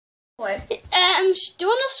Boy. Do you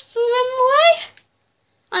want to swim away?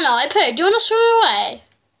 I know, Pooh, do you want to swim away?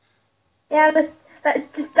 Yeah, just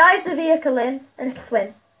dive the vehicle in and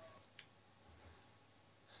swim.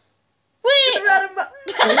 Wait!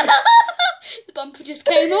 The bumper just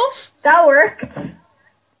came off. That worked.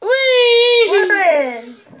 Whee! We're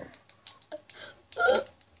in.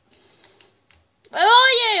 Where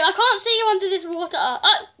are you? I can't see you under this water.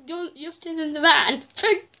 Oh, you're still in the van.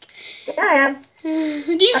 Yeah, I am. Do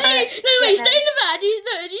you see? No, wait, stay in the van. Do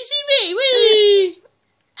you see me? Whee!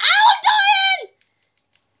 Ow, I'm dying!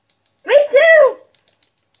 Me too!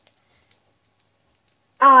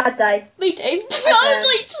 Oh, I died. Me too. I was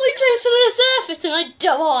like so close to the surface and I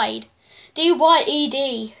died.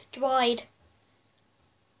 D-Y-E-D. Died.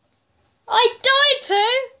 I died,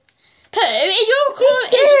 Pooh. Pooh, is your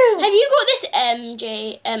called? Have you got this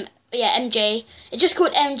MG? Yeah, MG. It's just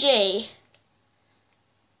called MG.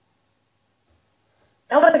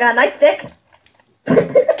 Oh my god, nice stick. Oh my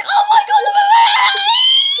god!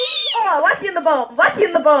 Oh, watch you in the bomb. Watch you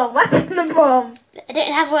in the bomb. Watch you in the bomb. I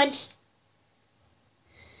don't have one.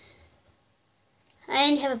 I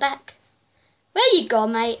only have a back. Where you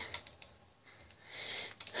gone, mate?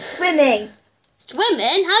 Swimming.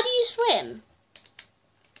 Swimming? How do you swim?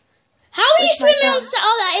 How are you swimming on?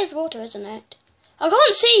 Oh, that is water, isn't it? I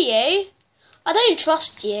can't see you. I don't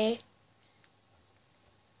trust you.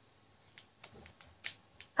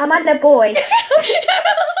 I'm on the boy.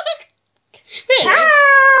 Really?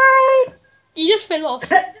 Hi! You just fell off.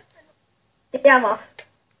 Yeah, I'm off.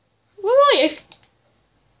 Where are you?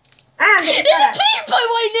 There's a police boat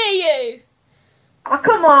right near you. Oh,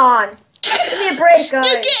 come on. Give me a break, guys.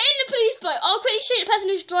 You get in the police boat. I'll quickly shoot the person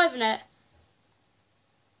who's driving it.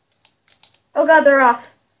 Oh god, they're off.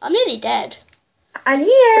 I'm nearly dead. I'm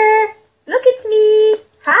here. Look at me.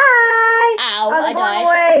 Hi. Ow, I died.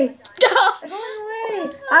 Away. I'm going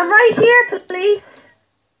away. I'm right here, please.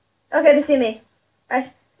 Okay, they see me.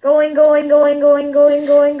 Right. Going. Come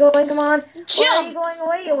on. Jump. Why are you going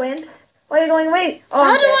away, you wind? Why are you going away? Oh,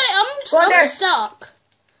 How do I'm stuck.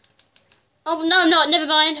 Oh, no, never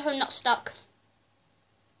mind. I'm not stuck.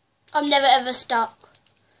 I'm never ever stuck.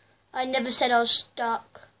 I never said I was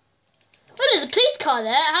stuck. Oh, there's a police car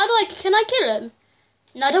there. Can I kill him?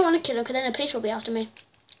 No, I don't want to kill him because then the police will be after me.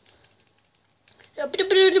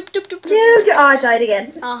 I died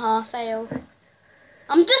again. Fail.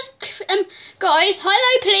 I'm just, guys,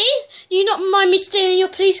 hello, please. You not mind me stealing your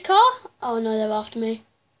police car? Oh no, they're after me.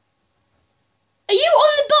 Are you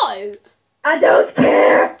on the boat? I don't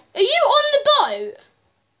care. Are you on the boat?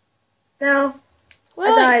 No.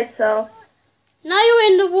 Well, I died, so. Now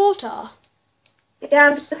you're in the water. Yeah,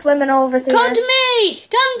 I'm just swimming over to Come to me!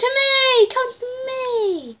 Come to me! Come to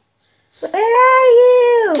me! Where are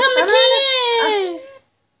you? Come to you!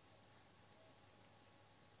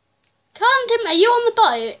 Come to me. Are you on the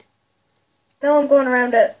boat? No, I'm going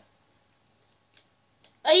around it.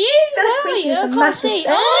 Are you? Where are you? I can't see.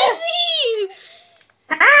 Oh, I see you!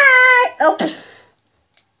 Hi! Oh.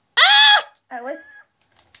 Ah! That was.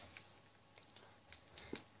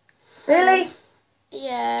 Really?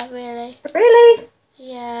 Yeah, really. Really?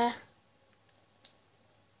 Yeah.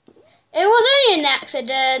 It was only an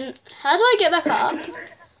accident. How do I get back up?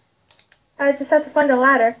 I just have to find a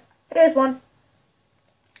ladder. Here's one.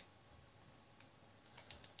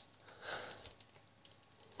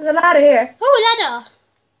 There's a ladder here. Oh, a ladder.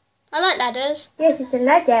 I like ladders. Yes, it's a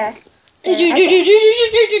ladder. I'm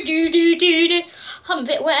a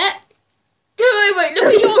bit wet. Wait, look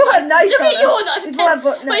at your knife. Look at your knife.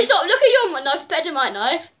 Wait, stop. Look at your knife better than my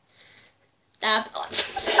knife. Dab.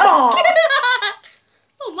 Oh.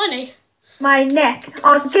 Oh, money. My neck.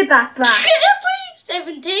 I'll give that back.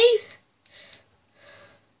 70.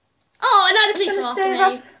 Oh, another police are after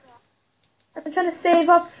me. I'm trying to save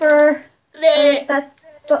up for that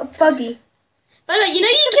buggy. But look, you know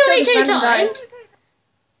you killed me 2 times.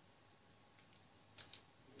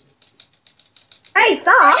 Hey,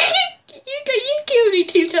 stop! You killed me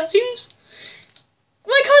 2 times.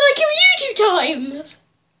 Why can't I kill you 2 times?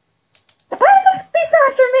 Why is the police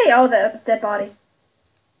after me? Oh, the dead body.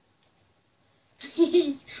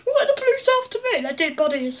 Why are the police after me? They're dead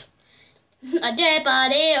bodies. A dead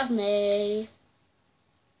body of me.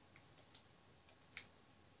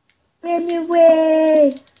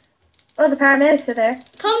 Anyway. Oh, the paramedics are there.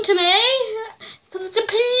 Come to me. Because the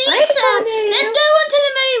police are. Let's go onto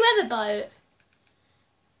the Merry Weather boat.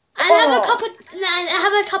 And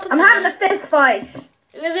have a cup of I'm having a fist fight.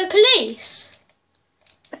 With the police.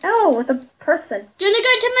 Oh, with a person. Do you want to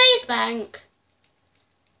go to Maze Bank?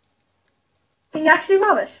 Can you actually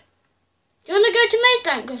rob it? Do you want to go to Maze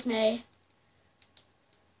Bank with me?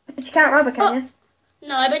 But you can't rob it, can you?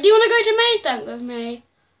 No, but do you want to go to Maze Bank with me?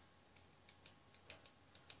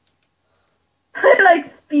 I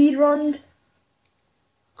like speed run.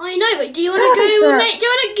 I know, but do you want to go with me? Do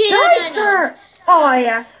you want to get? I don't know. Oh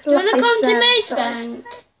yeah. Do you want to come to Maze Bank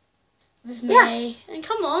with me? Yeah. And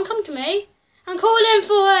come on, come to me. I'm calling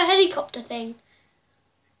for a helicopter thing.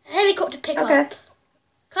 A helicopter pickup. Okay.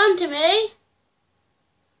 Come to me.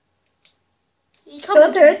 You come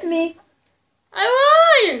Don't hurt me.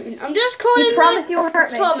 I won't. I'm just calling. You promise you won't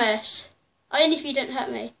hurt me. Promise. Only if you don't hurt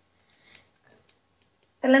me.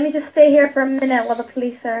 And let me just stay here for a minute while the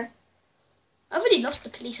police are. I've already lost the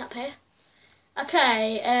police up here.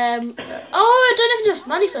 Okay. Oh, I don't have enough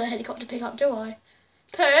money for the helicopter pickup, do I?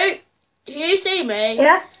 Pooh, you see me?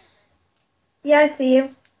 Yeah. Yeah, I see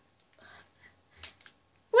you.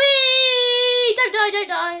 Whee! Don't die, don't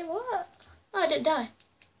die. What? Oh, I didn't die.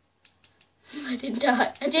 I didn't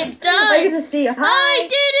die. I didn't die. I get to see you. Hi. I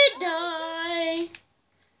didn't die.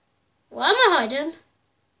 Why am I hiding?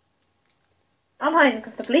 I'm hiding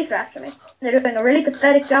because the police are after me. They're doing a really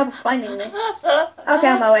pathetic job of finding me. Okay,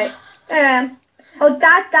 on my way. Oh,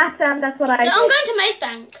 that's what I. No, I'm going to Maze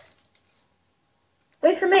Bank.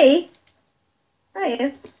 Wait for me. Where are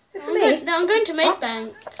you? Wait for me. I'm going to Maze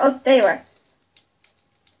Bank. Oh, there you are.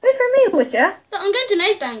 Wait for me, would ya? No, I'm going to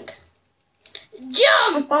Maze Bank. I'm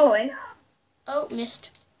Jump! following. Oh, missed.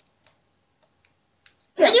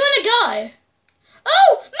 Yeah. Where do you want to go?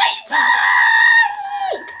 Oh, Maze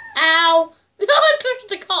Bank! Ow! No, I pushed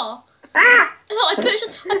the car. Ah! I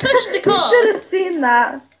pushed the car. You should have seen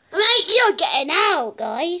that. Mate, you're getting out,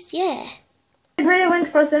 guys. Yeah. I really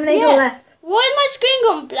went for some go Yeah. left. Why is my screen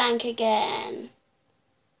gone blank again?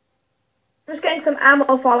 I'm just getting some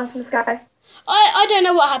ammo falling from the sky. I don't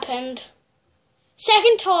know what happened.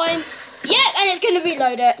 Second time. Yep, and it's going to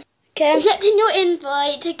reload it. Okay, I'm accepting your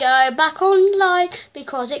invite to go back online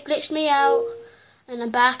because it glitched me out. And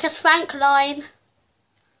I'm back as Franklin.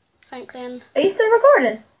 Are you still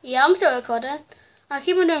recording? Yeah, I'm still recording. I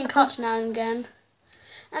keep on doing cuts now and again.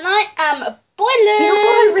 And I am a boiler. You know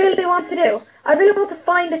what I really want to do? I really want to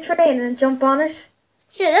find a train and jump on it.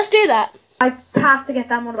 Yeah, let's do that. I have to get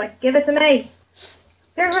that motorbike. Give it to me.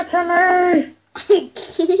 Give it to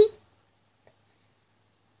me.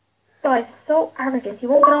 Guys, so arrogant. You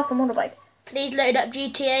won't get off the motorbike. Please load up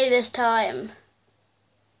GTA this time.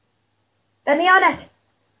 Let me on it.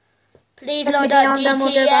 Please load up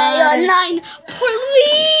GTA Online.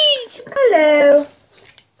 Please. Hello.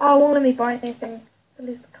 Oh, won't let me buy anything. I'll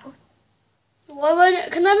lose the car. Why won't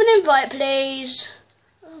it? Can I have an invite, please?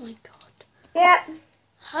 Oh my god. Yeah.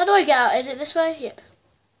 How do I get out? Is it this way? Yep.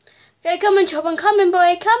 Okay, come on, Chop. I'm coming,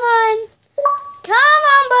 boy. Come on. Come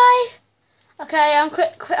on, boy. Okay, I'm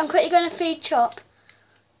quickly going to feed Chop.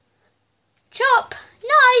 Chop.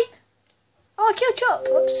 No. Oh, I killed Chop.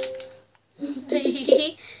 Whoops.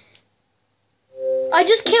 I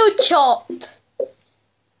just killed Chop.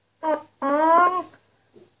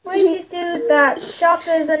 Why did you do that? Chop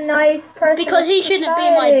is a nice person. Because he shouldn't be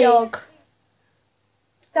my dog.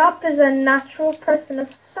 Chop is a natural person of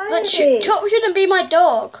society. But Chop shouldn't be my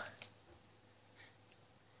dog.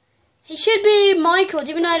 He should be Michael,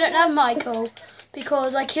 even though I don't have Michael,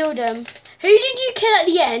 because I killed him. Who did you kill at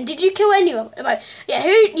the end? Did you kill anyone? Yeah, who?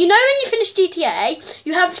 You know when you finish GTA,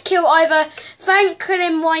 you have to kill either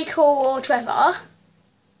Franklin, Michael, or Trevor.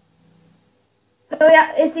 So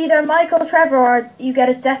yeah, it's either Michael, Trevor, or you get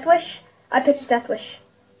a death wish. I picked Death Wish.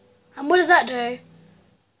 And what does that do?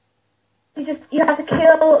 You have to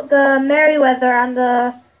kill the Merryweather and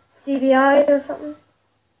the CBI or something.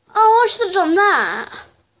 Oh, I should have done that.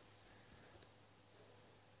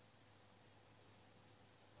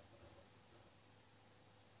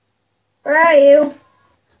 Where are you?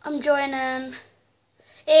 I'm joining.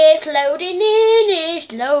 It's loading in,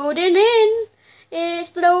 it's loading in.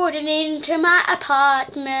 It's loading into my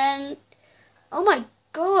apartment. Oh my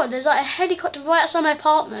god, there's like a helicopter right outside my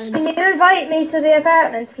apartment. Can you invite me to the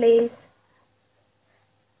apartment, please?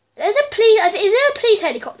 There's a police. Is there a police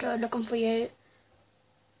helicopter looking for you?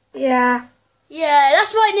 Yeah. Yeah,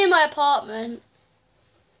 that's right near my apartment.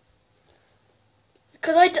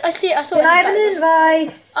 Because I see it. I saw it. Can I have an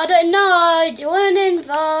invite? I don't know. Do you want an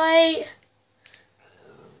invite?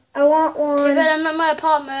 I want one. Too bad I'm at my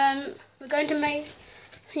apartment. We're going to make.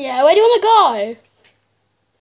 Yeah, where do you want to go?